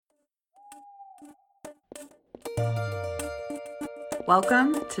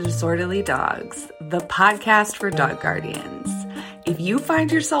Welcome to Disorderly Dogs, the podcast for dog guardians. If you find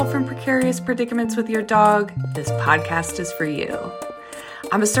yourself in precarious predicaments with your dog, this podcast is for you.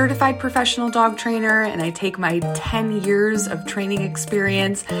 I'm a certified professional dog trainer, and I take my 10 years of training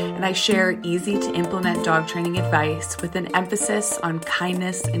experience and I share easy to implement dog training advice with an emphasis on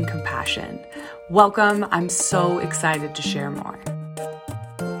kindness and compassion. Welcome. I'm so excited to share more.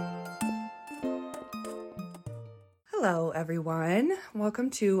 Hello, everyone. Welcome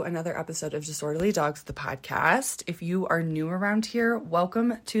to another episode of Disorderly Dogs, the podcast. If you are new around here,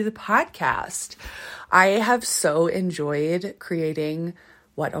 welcome to the podcast. I have so enjoyed creating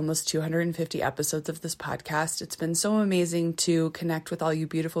almost 250 episodes of this podcast. It's been so amazing to connect with all you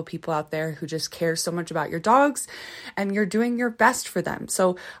beautiful people out there who just care so much about your dogs and you're doing your best for them.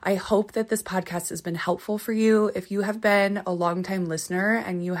 So I hope that this podcast has been helpful for you. If you have been a longtime listener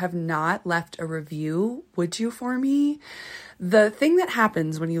and you have not left a review, would you for me? The thing that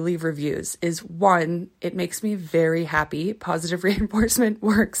happens when you leave reviews is, one, it makes me very happy. Positive reinforcement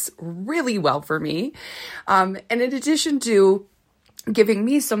works really well for me. And in addition to giving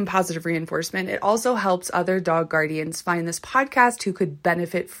me some positive reinforcement, it also helps other dog guardians find this podcast who could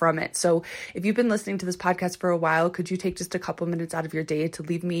benefit from it. So if you've been listening to this podcast for a while, could you take just a couple minutes out of your day to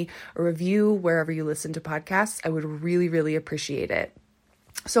leave me a review wherever you listen to podcasts? I would really, really appreciate it.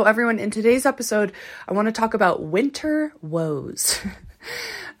 So everyone, in today's episode, I want to talk about winter woes.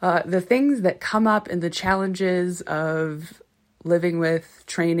 The things that come up and the challenges of living with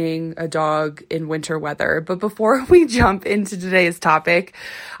training a dog in winter weather. But before we jump into today's topic,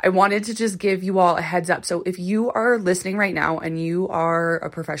 I wanted to just give you all a heads up. So if you are listening right now and you are a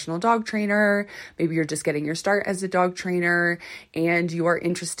professional dog trainer, maybe you're just getting your start as a dog trainer and you are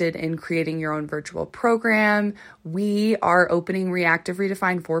interested in creating your own virtual program, we are opening Reactive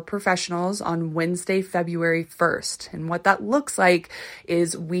Redefined for professionals on Wednesday, February 1st. And what that looks like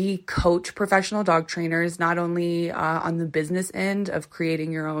is we coach professional dog trainers, not only on the business end of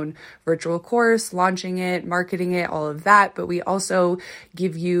creating your own virtual course, launching it, marketing it, all of that, but we also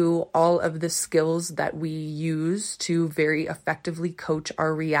give you all of the skills that we use to very effectively coach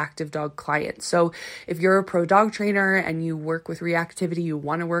our reactive dog clients. So if you're a pro dog trainer and you work with reactivity, you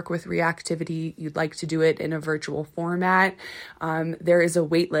want to work with reactivity, you'd like to do it in a virtual format, there is a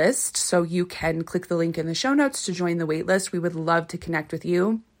wait list. So you can click the link in the show notes to join the wait list. We would love to connect with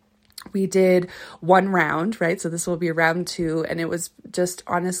you. We did one round, right? So this will be round 2. And it was just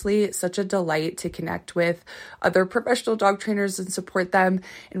honestly such a delight to connect with other professional dog trainers and support them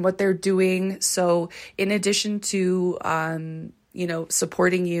in what they're doing. So in addition to,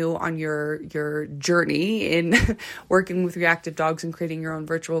 supporting you on your journey in working with reactive dogs and creating your own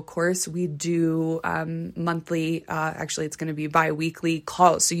virtual course, we do monthly, actually it's going to be bi-weekly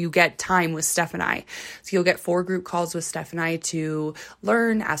calls. So you get time with Steph and I. So you'll get 4 group calls with Steph and I to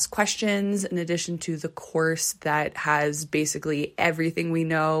learn, ask questions, in addition to the course that has basically everything we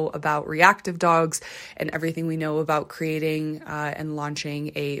know about reactive dogs and everything we know about creating and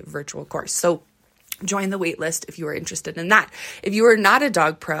launching a virtual course. So join the wait list if you are interested in that. If you are not a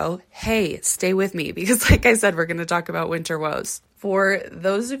dog pro, hey, stay with me because like I said, we're going to talk about winter woes. For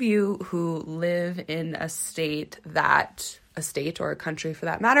those of you who live in a state or a country for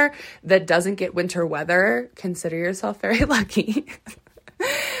that matter, that doesn't get winter weather, consider yourself very lucky.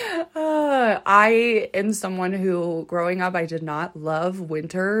 I am someone who, growing up, I did not love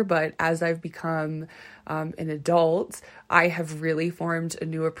winter, but as I've become an adult, I have really formed a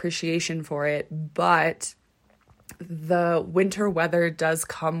new appreciation for it. But the winter weather does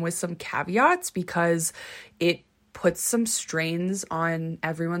come with some caveats because it puts some strains on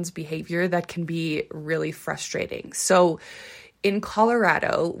everyone's behavior that can be really frustrating. So in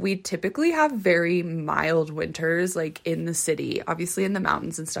Colorado, we typically have very mild winters, like in the city. Obviously in the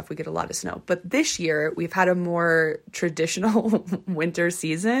mountains and stuff, we get a lot of snow. But this year, we've had a more traditional winter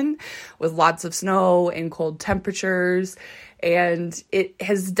season with lots of snow and cold temperatures. And it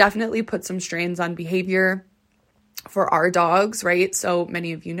has definitely put some strains on behavior for our dogs, right? So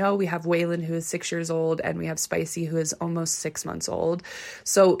many of you know we have Waylon, who is 6 years old, and we have Spicy, who is almost 6 months old.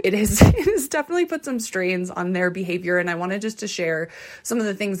 So it has definitely put some strains on their behavior. And I wanted just to share some of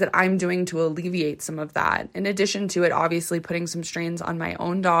the things that I'm doing to alleviate some of that. In addition to it, obviously putting some strains on my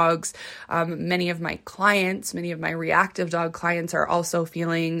own dogs. Many of my reactive dog clients are also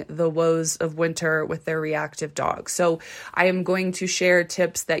feeling the woes of winter with their reactive dogs. So I am going to share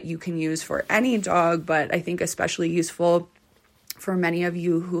tips that you can use for any dog, but I think especially useful for many of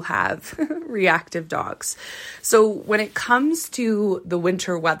you who have reactive dogs. So when it comes to the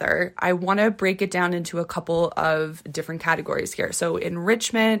winter weather, I want to break it down into a couple of different categories here. So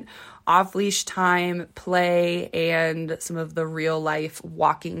enrichment, off-leash time, play, and some of the real life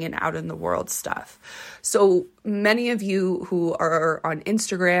walking and out in the world stuff. So many of you who are on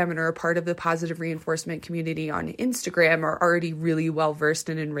Instagram and are a part of the positive reinforcement community on Instagram are already really well versed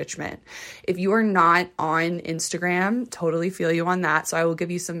in enrichment. If you are not on Instagram, totally feel you on that. So I will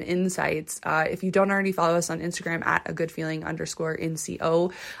give you some insights. If you don't already follow us on Instagram at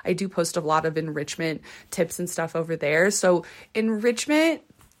agoodfeeling_NCO, I do post a lot of enrichment tips and stuff over there. So enrichment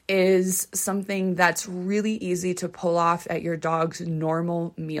is something that's really easy to pull off at your dog's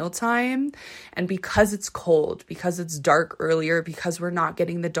normal mealtime. And because it's cold, because it's dark earlier, because we're not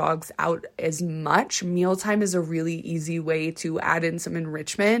getting the dogs out as much, mealtime is a really easy way to add in some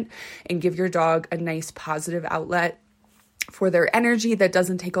enrichment and give your dog a nice positive outlet for their energy that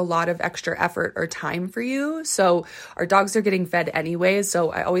doesn't take a lot of extra effort or time for you. So our dogs are getting fed anyways.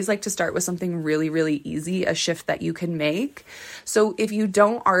 So I always like to start with something really, really easy, a shift that you can make. So if you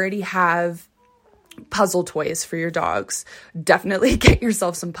don't already have puzzle toys for your dogs, definitely get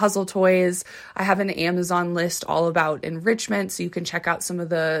yourself some puzzle toys. I have an Amazon list all about enrichment, so you can check out some of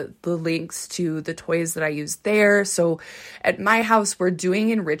the links to the toys that I use there. So at my house, we're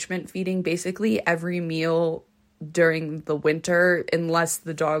doing enrichment feeding basically every meal during the winter, unless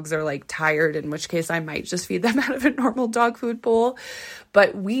the dogs are like tired, in which case I might just feed them out of a normal dog food bowl.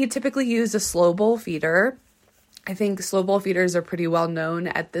 But we typically use a slow bowl feeder. I think slow bowl feeders are pretty well known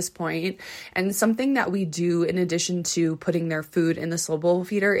at this point. And something that we do in addition to putting their food in the slow bowl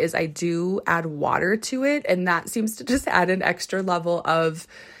feeder is I do add water to it. And that seems to just add an extra level of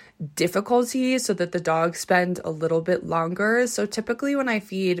difficulty so that the dogs spend a little bit longer. So typically when I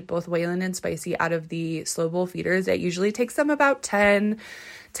feed both Waylon and Spicy out of the slow bowl feeders, it usually takes them about 10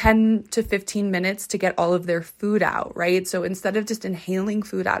 to 15 minutes to get all of their food out, right? So instead of just inhaling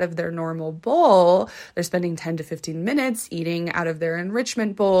food out of their normal bowl, they're spending 10 to 15 minutes eating out of their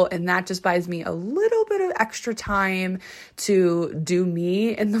enrichment bowl. And that just buys me a little bit of extra time to do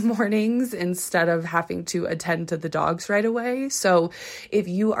me in the mornings instead of having to attend to the dogs right away. So if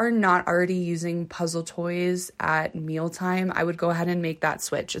you are not already using puzzle toys at mealtime, I would go ahead and make that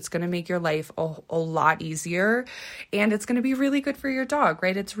switch. It's going to make your life a lot easier, and it's going to be really good for your dog,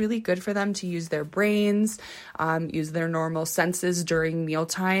 right? It's really good for them to use their brains, use their normal senses during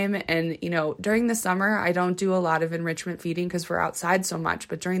mealtime. And, you know, during the summer, I don't do a lot of enrichment feeding because we're outside so much.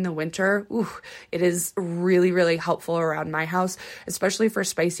 But during the winter, it is really, really helpful around my house, especially for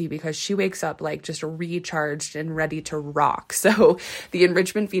Spicy, because she wakes up like just recharged and ready to rock. So the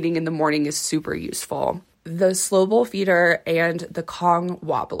enrichment feeding in the morning is super useful. The slow bowl feeder and the Kong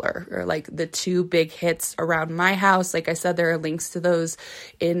wobbler are like the two big hits around my house. Like I said, there are links to those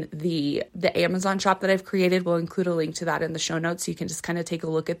in the Amazon shop that I've created. We'll include a link to that in the show notes, so you can just kind of take a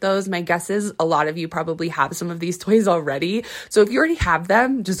look at those. My guess is a lot of you probably have some of these toys already. So if you already have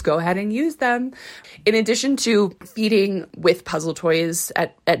them, just go ahead and use them. In addition to feeding with puzzle toys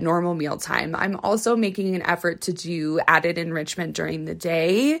at normal mealtime, I'm also making an effort to do added enrichment during the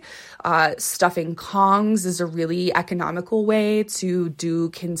day. Stuffing Kongs is a really economical way to do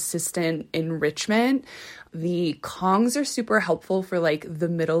consistent enrichment. The Kongs are super helpful for like the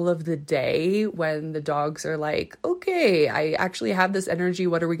middle of the day when the dogs are like, okay, I actually have this energy.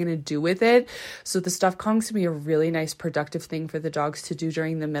 What are we going to do with it? So the stuffed Kongs can be a really nice productive thing for the dogs to do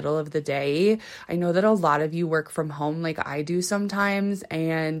during the middle of the day. I know that a lot of you work from home like I do sometimes,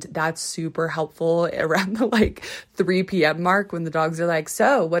 and that's super helpful around the like 3 p.m. mark when the dogs are like,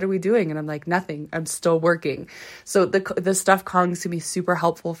 so what are we doing? And I'm like, nothing, I'm still working. So the stuffed Kongs can be super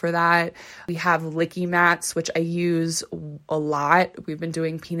helpful for that. We have licky mats, which I use a lot. We've been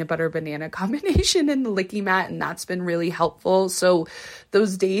doing peanut butter banana combination in the licky mat, and that's been really helpful. So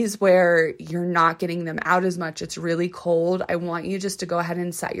those days where you're not getting them out as much, it's really cold, I want you just to go ahead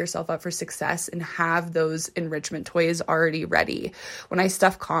and set yourself up for success and have those enrichment toys already ready. When I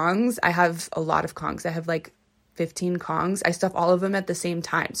stuff Kongs, I have a lot of Kongs. I have like 15 Kongs. I stuff all of them at the same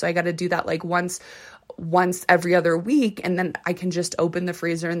time. So I got to do that like once every other week, and then I can just open the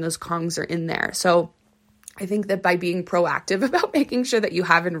freezer and those Kongs are in there. So I think that by being proactive about making sure that you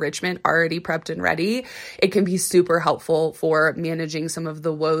have enrichment already prepped and ready, it can be super helpful for managing some of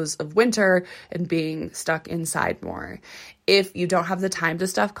the woes of winter and being stuck inside more. If you don't have the time to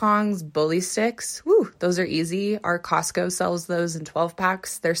stuff Kongs, bully sticks, those are easy. Our Costco sells those in 12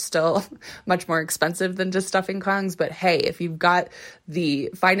 packs. They're still much more expensive than just stuffing Kongs, but hey, if you've got the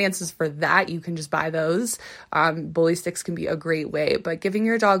finances for that, you can just buy those. Bully sticks can be a great way, but giving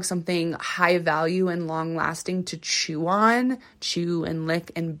your dog something high value and long lasting to chew on, chew and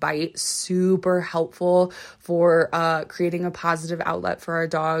lick and bite, super helpful for creating a positive outlet for our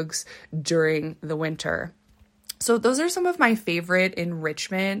dogs during the winter. So those are some of my favorite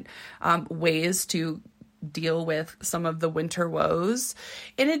enrichment ways to deal with some of the winter woes.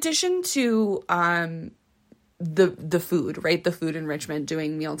 In addition to the food, right? The food enrichment,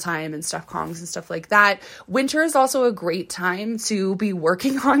 doing mealtime and stuffed Kongs and stuff like that. Winter is also a great time to be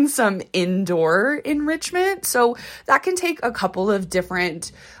working on some indoor enrichment. So that can take a couple of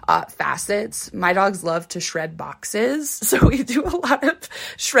different facets. My dogs love to shred boxes. So we do a lot of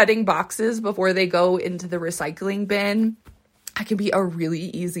shredding boxes before they go into the recycling bin. That can be a really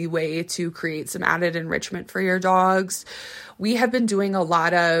easy way to create some added enrichment for your dogs. We have been doing a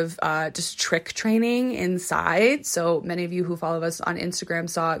lot of just trick training inside. So many of you who follow us on Instagram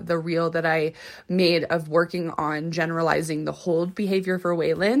saw the reel that I made of working on generalizing the hold behavior for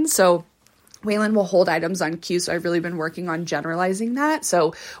Waylon. So Waylon will hold items on cue, so I've really been working on generalizing that.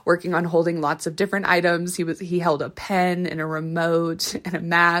 So working on holding lots of different items. He held a pen and a remote and a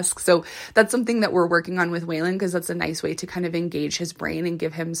mask. So that's something that we're working on with Waylon, because that's a nice way to kind of engage his brain and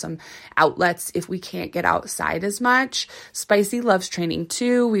give him some outlets if we can't get outside as much. Spicy loves training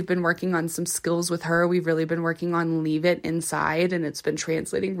too. We've been working on some skills with her. We've really been working on leave it inside, and it's been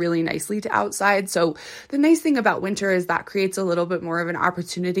translating really nicely to outside. So the nice thing about winter is that creates a little bit more of an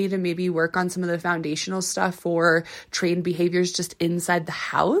opportunity to maybe work on some of the foundational stuff for trained behaviors just inside the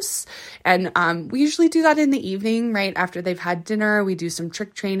house. And we usually do that in the evening, right after they've had dinner. We do some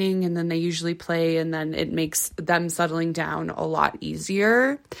trick training, and then they usually play, and then it makes them settling down a lot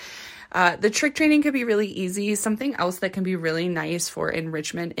easier. The trick training could be really easy. Something else that can be really nice for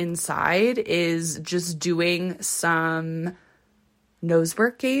enrichment inside is just doing some nose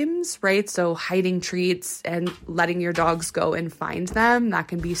work games, right? So hiding treats and letting your dogs go and find them. That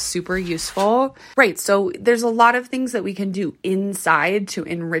can be super useful, right? So there's a lot of things that we can do inside to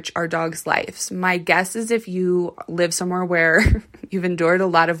enrich our dogs' lives. My guess is if you live somewhere where you've endured a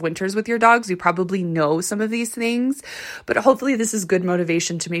lot of winters with your dogs, you probably know some of these things, but hopefully this is good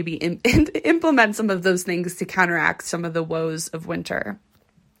motivation to maybe implement some of those things to counteract some of the woes of winter.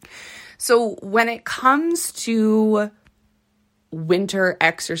 So when it comes to winter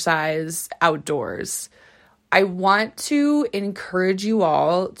exercise outdoors, I want to encourage you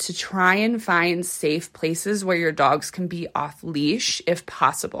all to try and find safe places where your dogs can be off leash if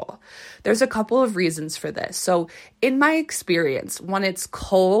possible. There's a couple of reasons for this. So in my experience, when it's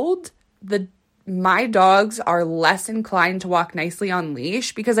cold, my dogs are less inclined to walk nicely on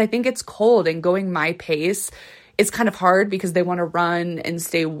leash because I think it's cold, and going my pace is kind of hard because they want to run and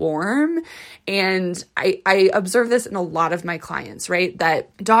stay warm. And I observe this in a lot of my clients, right?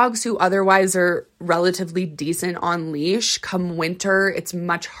 That dogs who otherwise are relatively decent on leash, come winter, it's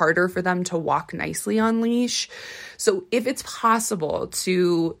much harder for them to walk nicely on leash. So if it's possible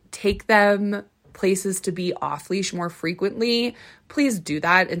to take them places to be off leash more frequently, please do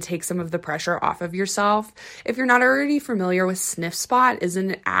that and take some of the pressure off of yourself. If you're not already familiar with Sniff Spot, is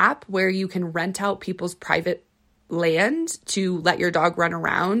an app where you can rent out people's private land to let your dog run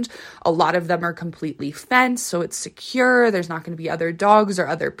around. A lot of them are completely fenced, so it's secure. There's not going to be other dogs or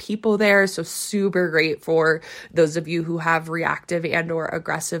other people there. So super great for those of you who have reactive and or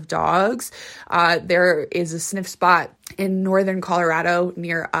aggressive dogs. There is a Sniff Spot in northern Colorado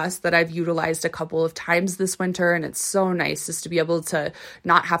near us that I've utilized a couple of times this winter, and it's so nice just to be able to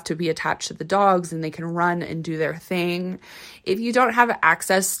not have to be attached to the dogs and they can run and do their thing. If you don't have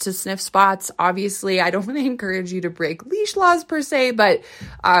access to Sniff Spots, obviously I don't want to encourage you to break leash laws per se, but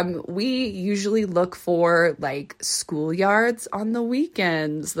we usually look for like schoolyards on the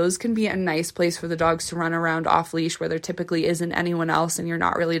weekends. Those can be a nice place for the dogs to run around off leash where there typically isn't anyone else and you're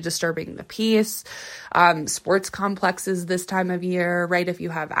not really disturbing the peace. Sports complexes this time of year, right? If you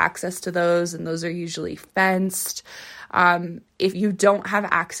have access to those, and those are usually fenced. If you don't have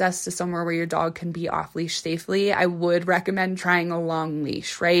access to somewhere where your dog can be off leash safely, I would recommend trying a long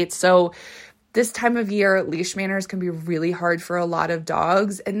leash, right? So this time of year, leash manners can be really hard for a lot of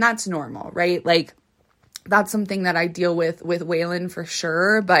dogs, and that's normal, right? Like, that's something that I deal with Waylon for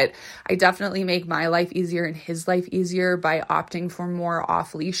sure, but I definitely make my life easier and his life easier by opting for more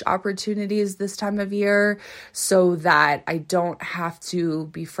off-leash opportunities this time of year so that I don't have to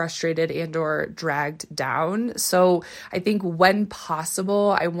be frustrated and or dragged down. So I think when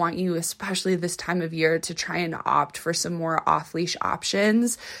possible, I want you, especially this time of year, to try and opt for some more off-leash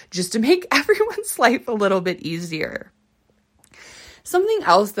options just to make everyone's life a little bit easier. Something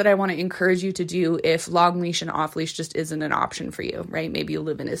else that I want to encourage you to do if long leash and off leash just isn't an option for you, right? Maybe you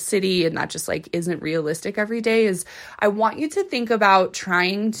live in a city and that just like isn't realistic every day, is I want you to think about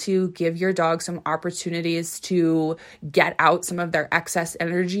trying to give your dog some opportunities to get out some of their excess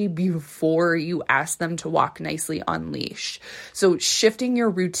energy before you ask them to walk nicely on leash. So shifting your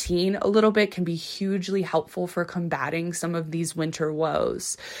routine a little bit can be hugely helpful for combating some of these winter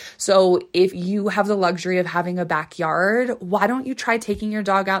woes. So if you have the luxury of having a backyard, why don't you try taking your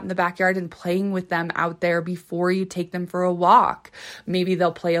dog out in the backyard and playing with them out there before you take them for a walk? Maybe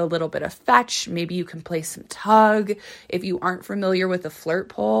they'll play a little bit of fetch. Maybe you can play some tug. If you aren't familiar with a flirt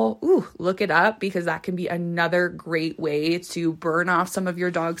pole, look it up, because that can be another great way to burn off some of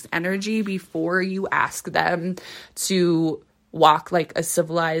your dog's energy before you ask them to walk like a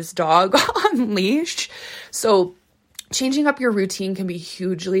civilized dog on leash. So changing up your routine can be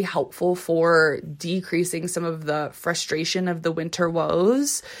hugely helpful for decreasing some of the frustration of the winter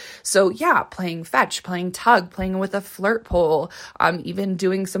woes. So yeah, playing fetch, playing tug, playing with a flirt pole, even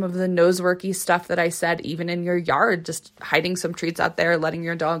doing some of the noseworky stuff that I said, even in your yard, just hiding some treats out there, letting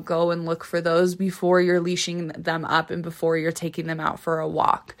your dog go and look for those before you're leashing them up and before you're taking them out for a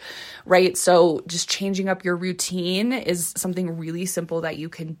walk, right? So just changing up your routine is something really simple that you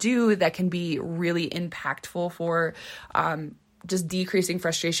can do that can be really impactful for just decreasing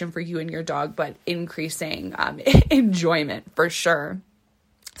frustration for you and your dog, but increasing enjoyment for sure.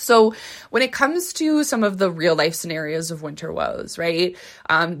 So when it comes to some of the real life scenarios of winter woes, right?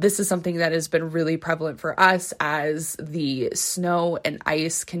 This is something that has been really prevalent for us as the snow and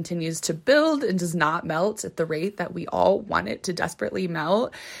ice continues to build and does not melt at the rate that we all want it to desperately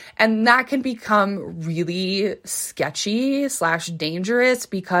melt. And that can become really sketchy / dangerous,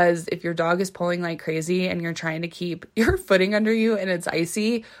 because if your dog is pulling like crazy and you're trying to keep your footing under you and it's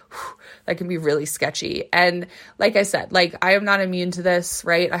icy, that can be really sketchy. And like I said, like I am not immune to this,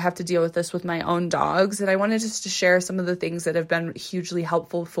 right? I have to deal with this with my own dogs. And I wanted just to share some of the things that have been hugely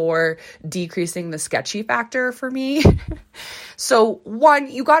helpful for decreasing the sketchy factor for me. So one,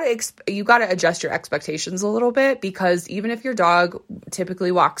 you got to adjust your expectations a little bit, because even if your dog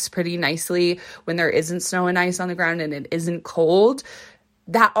typically walks pretty nicely when there isn't snow and ice on the ground and it isn't cold,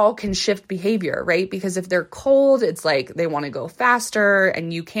 that all can shift behavior, right? Because if they're cold, it's like they want to go faster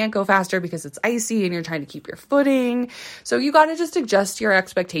and you can't go faster because it's icy and you're trying to keep your footing. So you got to just adjust your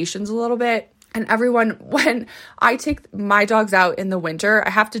expectations a little bit. And everyone, when I take my dogs out in the winter,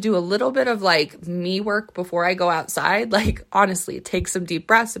 I have to do a little bit of like me work before I go outside. Like honestly, take some deep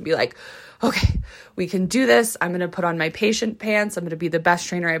breaths and be like, okay, we can do this. I'm going to put on my patient pants. I'm going to be the best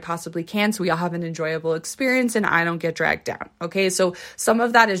trainer I possibly can so we all have an enjoyable experience and I don't get dragged down. Okay, so some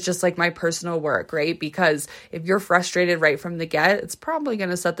of that is just like my personal work, right? Because if you're frustrated right from the get, it's probably going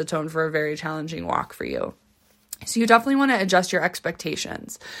to set the tone for a very challenging walk for you. So you definitely want to adjust your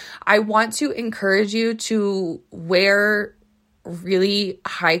expectations. I want to encourage you to wear really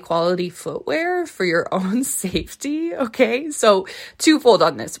high quality footwear for your own safety. Okay. So twofold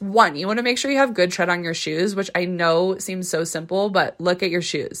on this. One, you want to make sure you have good tread on your shoes, which I know seems so simple, but look at your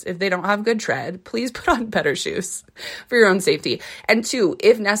shoes. If they don't have good tread, please put on better shoes for your own safety. And two,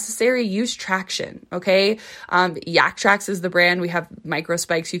 if necessary, use traction. Okay. Yaktrax is the brand. We have micro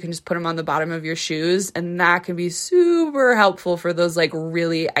spikes. You can just put them on the bottom of your shoes, and that can be super helpful for those like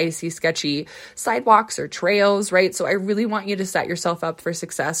really icy, sketchy sidewalks or trails, right? So I really want you to set yourself up for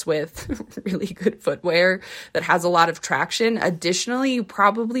success with really good footwear that has a lot of traction. Additionally, you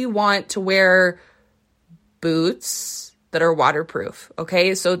probably want to wear boots that are waterproof.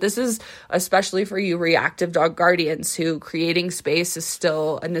 Okay. So this is especially for you reactive dog guardians who creating space is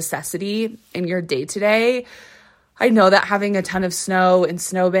still a necessity in your day-to-day. I know that having a ton of snow and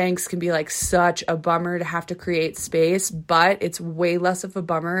snowbanks can be like such a bummer to have to create space, but it's way less of a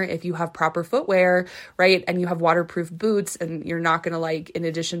bummer if you have proper footwear, right? And you have waterproof boots, and you're not going to, like, in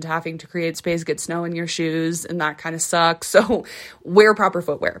addition to having to create space, get snow in your shoes, and that kind of sucks. So wear proper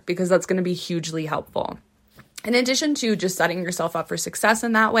footwear, because that's going to be hugely helpful. In addition to just setting yourself up for success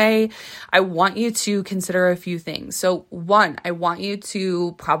in that way, I want you to consider a few things. So one, I want you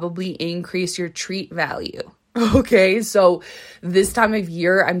to probably increase your treat value. Okay, so this time of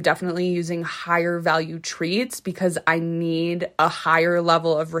year, I'm definitely using higher value treats because I need a higher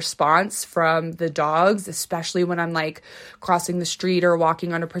level of response from the dogs, especially when I'm like crossing the street or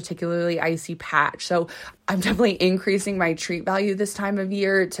walking on a particularly icy patch. So I'm definitely increasing my treat value this time of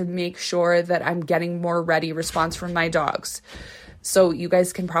year to make sure that I'm getting more ready response from my dogs. So you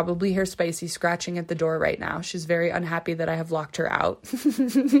guys can probably hear Spicy scratching at the door right now. She's very unhappy that I have locked her out.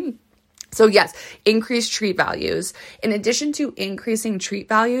 So yes, increase treat values. In addition to increasing treat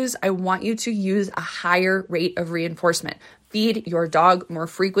values, I want you to use a higher rate of reinforcement. feed your dog more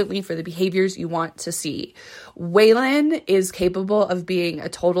frequently for the behaviors you want to see. Waylon is capable of being a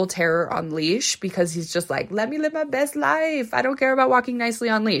total terror on leash because he's just like, let me live my best life. I don't care about walking nicely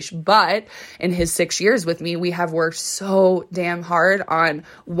on leash. But in his 6 years with me, we have worked so damn hard on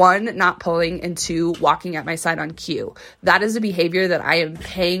 1, not pulling, and 2, walking at my side on cue. That is a behavior that I am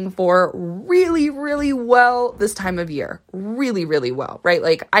paying for really, really well this time of year. Really, really well, right?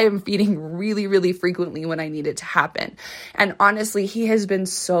 Like I am feeding really, really frequently when I need it to happen. And honestly, he has been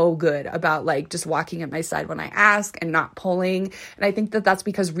so good about like just walking at my side when I ask and not pulling. And I think that that's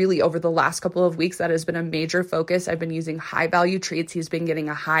because really over the last couple of weeks, that has been a major focus. I've been using high value treats. He's been getting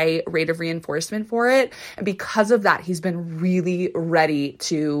a high rate of reinforcement for it. And because of that, he's been really ready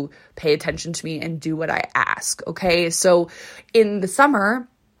to pay attention to me and do what I ask. Okay. So in the summer,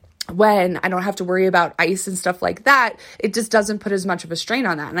 when I don't have to worry about ice and stuff like that, it just doesn't put as much of a strain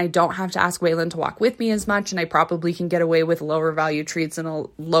on that. And I don't have to ask Waylon to walk with me as much. And I probably can get away with lower value treats and a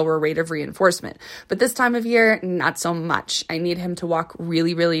lower rate of reinforcement. But this time of year, not so much. I need him to walk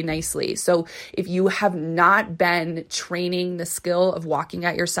really, really nicely. So if you have not been training the skill of walking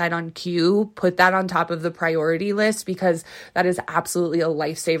at your side on cue, put that on top of the priority list because that is absolutely a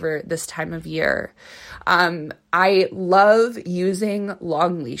lifesaver this time of year. I love using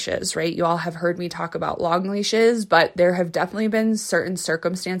long leashes, right? You all have heard me talk about long leashes, but there have definitely been certain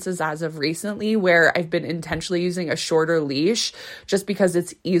circumstances as of recently where I've been intentionally using a shorter leash just because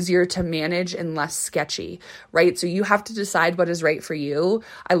it's easier to manage and less sketchy, right? So you have to decide what is right for you.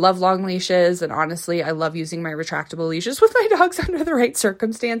 I love long leashes, and honestly, I love using my retractable leashes with my dogs under the right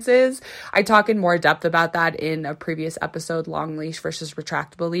circumstances. I talk in more depth about that in a previous episode, long leash versus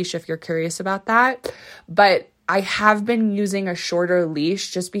retractable leash, if you're curious about that. But I have been using a shorter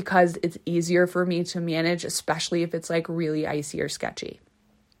leash just because it's easier for me to manage, especially if it's like really icy or sketchy.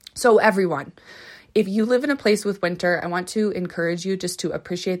 So everyone, if you live in a place with winter, I want to encourage you just to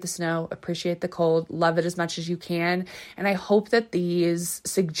appreciate the snow, appreciate the cold, love it as much as you can. And I hope that these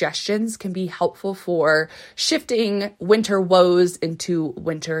suggestions can be helpful for shifting winter woes into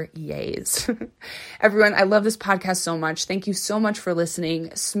winter yays. Everyone, I love this podcast so much. Thank you so much for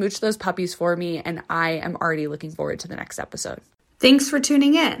listening. Smooch those puppies for me, and I am already looking forward to the next episode. Thanks for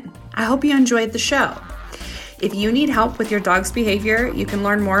tuning in. I hope you enjoyed the show. If you need help with your dog's behavior, you can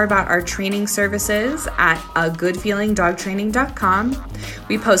learn more about our training services at agoodfeelingdogtraining.com.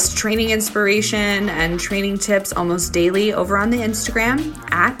 We post training inspiration and training tips almost daily over on the Instagram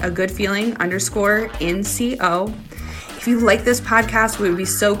at agoodfeeling_NCO. If you like this podcast, we would be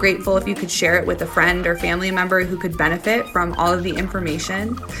so grateful if you could share it with a friend or family member who could benefit from all of the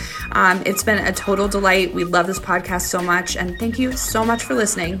information. It's been a total delight. We love this podcast so much, and thank you so much for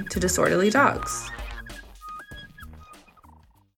listening to Disorderly Dogs.